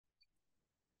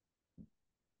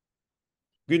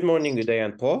Good morning, Uday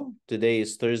and Paul. Today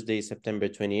is Thursday, September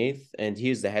 28th, and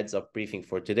here's the heads-up briefing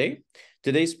for today.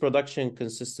 Today's production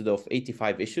consisted of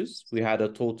 85 issues. We had a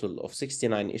total of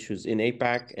 69 issues in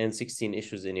APAC and 16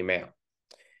 issues in EMEA.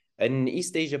 In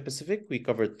East Asia Pacific, we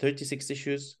covered 36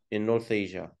 issues. In North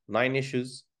Asia, 9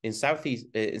 issues. In South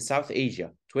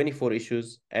Asia, 24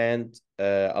 issues, and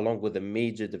along with the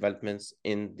major developments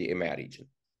in the EMEA region.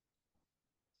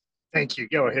 Thank you.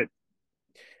 Go ahead.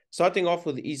 Starting off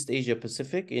with East Asia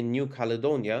Pacific, in New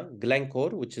Caledonia, Glencore,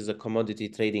 which is a commodity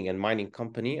trading and mining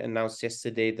company, announced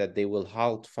yesterday that they will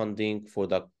halt funding for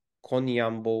the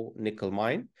Koniambo nickel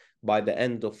mine by the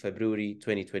end of February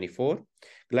 2024.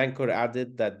 Glencore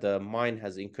added that the mine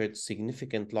has incurred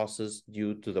significant losses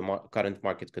due to the current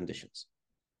market conditions.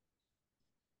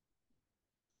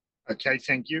 Okay,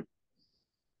 thank you.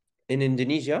 In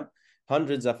Indonesia,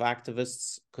 hundreds of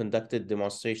activists conducted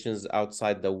demonstrations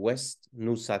outside the West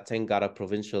Nusa Tenggara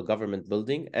Provincial Government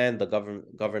Building and the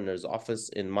governor's office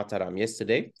in Mataram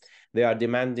yesterday. They are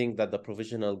demanding that the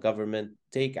provisional government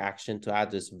take action to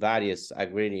address various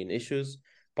agrarian issues,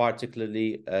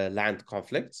 particularly land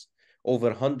conflicts.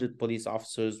 Over 100 police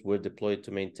officers were deployed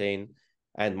to maintain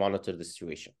and monitor the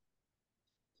situation.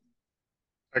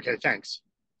 Okay, thanks.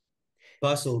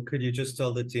 Bassel, could you just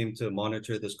tell the team to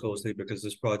monitor this closely, because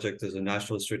this project is a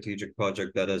national strategic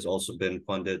project that has also been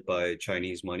funded by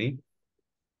Chinese money.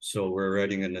 So we're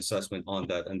writing an assessment on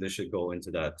that, and this should go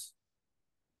into that.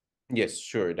 Yes,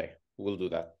 sure, we'll do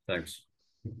that. Thanks.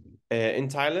 In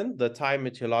Thailand, the Thai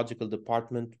Meteorological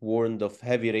Department warned of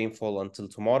heavy rainfall until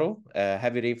tomorrow.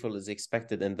 Heavy rainfall is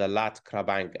expected in the Lat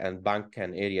Krabang and Bang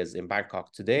Khan areas in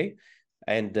Bangkok today.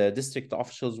 And district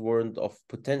officials warned of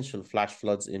potential flash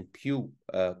floods in Phu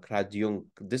Kradyung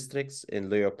districts in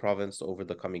Leo province over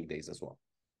the coming days as well.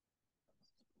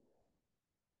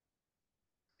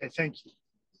 Okay, thank you.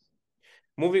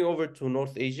 Moving over to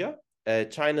North Asia,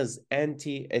 China's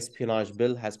anti-espionage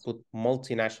bill has put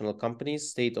multinational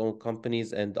companies, state-owned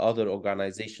companies, and other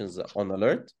organizations on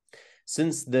alert.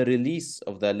 Since the release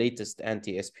of the latest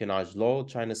anti-espionage law,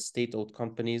 China's state-owned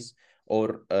companies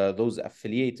or those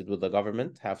affiliated with the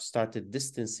government have started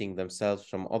distancing themselves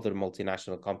from other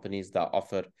multinational companies that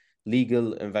offer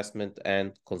legal, investment,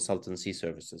 and consultancy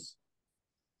services.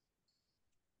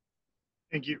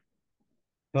 Thank you.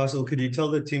 Bassel, could you tell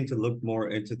the team to look more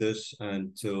into this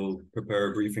and to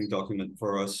prepare a briefing document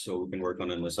for us so we can work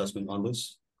on an assessment on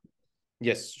this?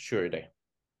 Yes, sure, Uday.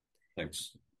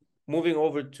 Thanks. Moving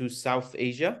over to South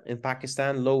Asia, in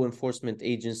Pakistan, law enforcement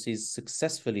agencies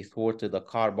successfully thwarted a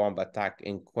car bomb attack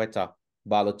in Quetta,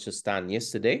 Balochistan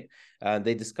yesterday.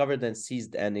 They discovered and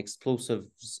seized an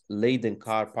explosives-laden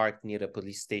car parked near a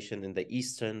police station in the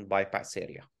eastern bypass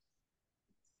area.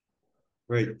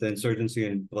 Great. The insurgency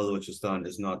in Balochistan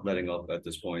is not letting up at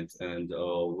this point, and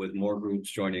with more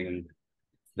groups joining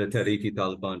the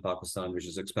Tehreek-e-Taliban Pakistan, which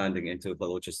is expanding into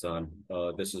Balochistan,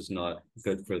 this is not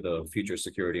good for the future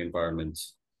security environment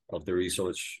of the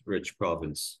resource-rich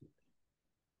province.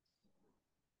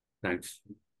 Thanks.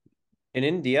 In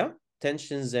India,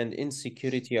 tensions and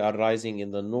insecurity are rising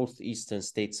in the northeastern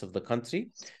states of the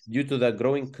country. Due to the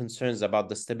growing concerns about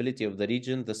the stability of the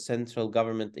region, the central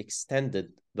government extended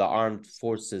the Armed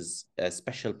Forces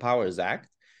Special Powers Act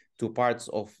to parts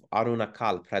of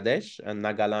Arunachal Pradesh and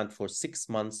Nagaland for 6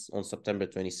 months on September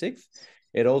 26th.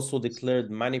 It also declared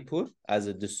Manipur as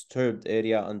a disturbed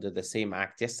area under the same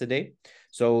act yesterday.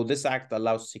 So this act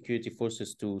allows security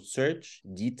forces to search,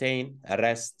 detain,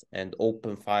 arrest, and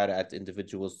open fire at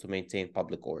individuals to maintain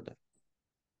public order.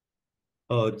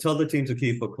 Tell the team to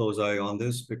keep a close eye on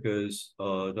this, because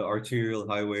the arterial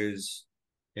highways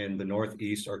in the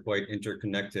northeast are quite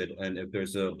interconnected, and if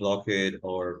there's a blockade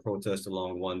or protest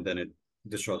along one, then it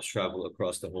disrupts travel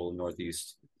across the whole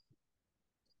northeast.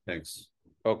 Thanks.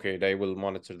 Okay, they will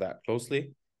monitor that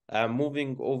closely.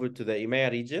 Moving over to the EMEA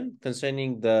region,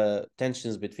 concerning the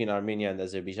tensions between Armenia and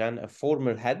Azerbaijan, a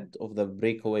former head of the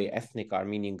breakaway ethnic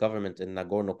Armenian government in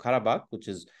Nagorno-Karabakh, which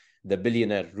is the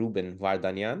billionaire Ruben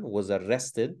Vardanyan, was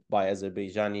arrested by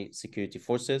Azerbaijani security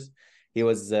forces. He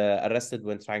was arrested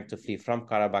when trying to flee from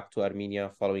Karabakh to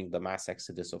Armenia following the mass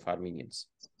exodus of Armenians.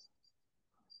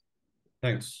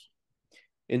 Thanks.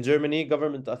 In Germany,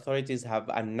 government authorities have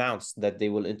announced that they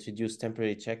will introduce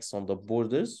temporary checks on the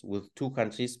borders with 2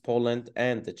 countries, Poland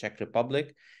and the Czech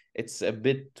Republic. It's a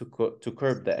bit to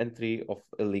curb the entry of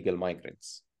illegal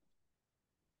migrants.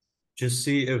 Just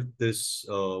see if this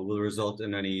will result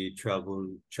in any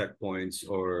travel checkpoints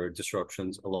or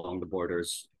disruptions along the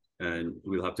borders, and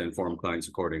we'll have to inform clients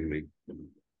accordingly.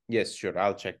 Yes, sure.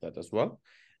 I'll check that as well.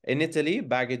 In Italy,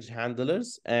 baggage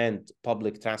handlers and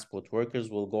public transport workers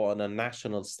will go on a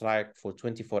national strike for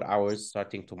 24 hours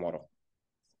starting tomorrow.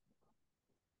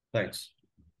 Thanks.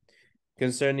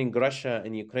 Concerning Russia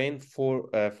and Ukraine,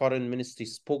 Foreign Ministry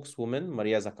spokeswoman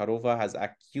Maria Zakharova has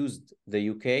accused the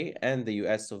UK and the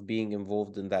US of being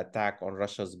involved in the attack on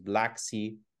Russia's Black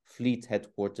Sea Fleet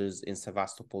headquarters in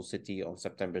Sevastopol city on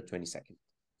September 22nd.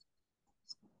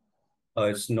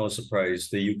 It's no surprise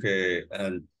the UK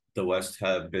and the West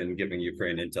have been giving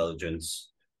Ukraine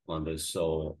intelligence on this,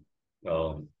 so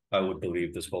I would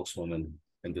believe the spokeswoman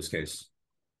in this case.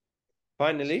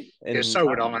 Finally, Yeah, so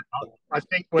would I. I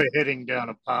think we're heading down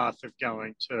a path of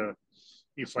going to,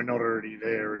 if we're not already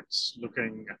there, it's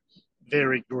looking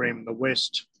very grim. The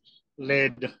West,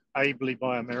 led ably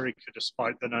by America,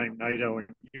 despite the name NATO and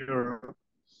Europe,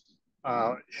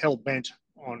 hell-bent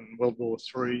on World War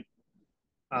III.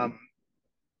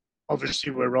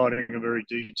 Obviously, we're writing a very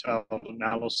detailed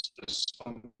analysis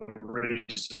on the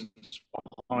reasons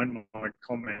behind my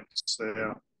comments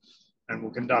there, and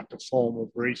we'll conduct a formal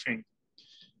briefing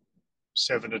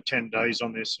 7 to 10 days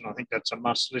on this, and I think that's a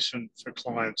must listen for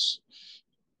clients.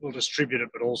 We'll distribute it,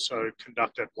 but also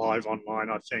conduct it live online,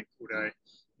 I think, Uday. I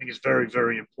think it's very,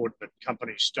 very important that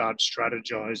companies start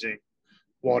strategizing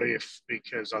what if,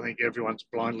 because I think everyone's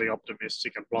blindly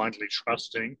optimistic and blindly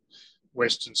trusting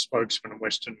Western spokesmen and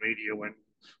Western media. When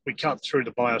we cut through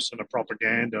the bias and the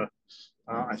propaganda,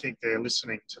 I think they're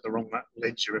listening to the wrong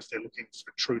ledger if they're looking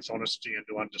for truth, honesty, and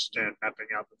to understand mapping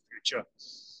out the future.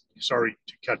 Sorry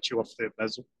to cut you off there,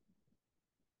 Bassel.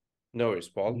 No worries,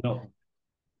 Paul. No.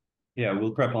 Yeah,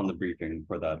 we'll prep on the briefing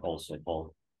for that also,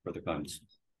 Paul, for the comments.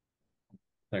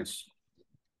 Thanks.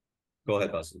 Go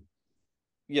ahead, Bassel.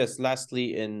 Yes,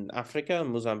 lastly, in Africa,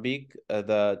 Mozambique,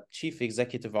 the chief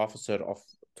executive officer of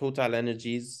Total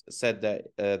Energies said that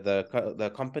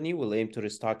the company will aim to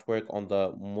restart work on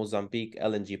the Mozambique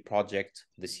LNG project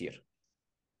this year.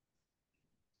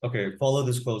 Okay, follow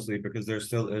this closely because there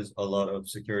still is a lot of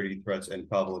security threats in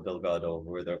Cabo Delgado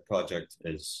where the project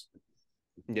is.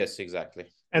 Yes, exactly.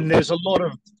 And there's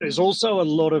also a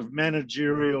lot of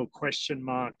managerial question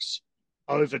marks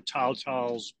over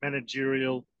Total's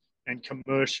managerial and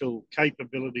commercial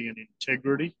capability and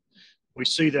integrity. We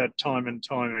see that time and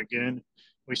time again.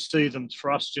 We see them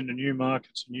thrust into new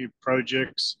markets and new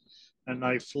projects, and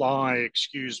they fly,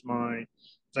 excuse my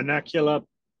vernacular,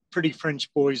 pretty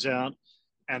French boys out,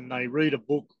 and they read a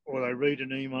book or they read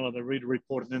an email or they read a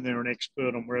report, and then they're an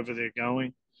expert on wherever they're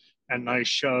going, and they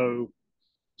show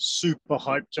super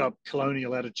hyped up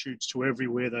colonial attitudes to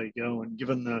everywhere they go. And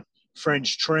given the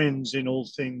French trends in all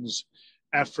things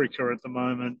Africa at the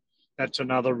moment, that's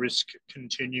another risk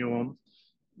continuum,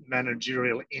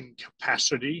 managerial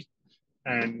incapacity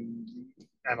and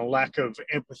a lack of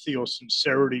empathy or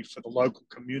sincerity for the local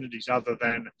communities other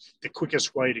than the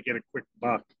quickest way to get a quick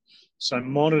buck. So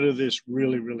monitor this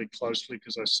really, really closely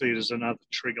because I see it as another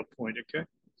trigger point, okay?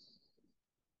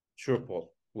 Sure,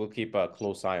 Paul. We'll keep a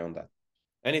close eye on that.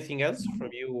 Anything else from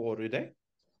you or Uday?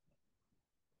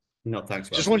 No, thanks,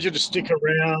 Bassel. Just want you to stick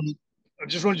around. I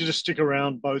just want you to stick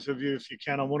around, both of you, if you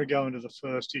can. I want to go into the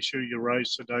first issue you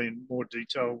raised today in more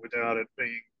detail without it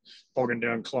being bogging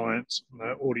down clients and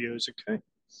the audios, okay?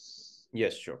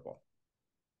 Yes, sure, Paul.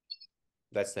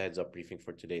 That's the heads up briefing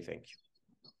for today. Thank you.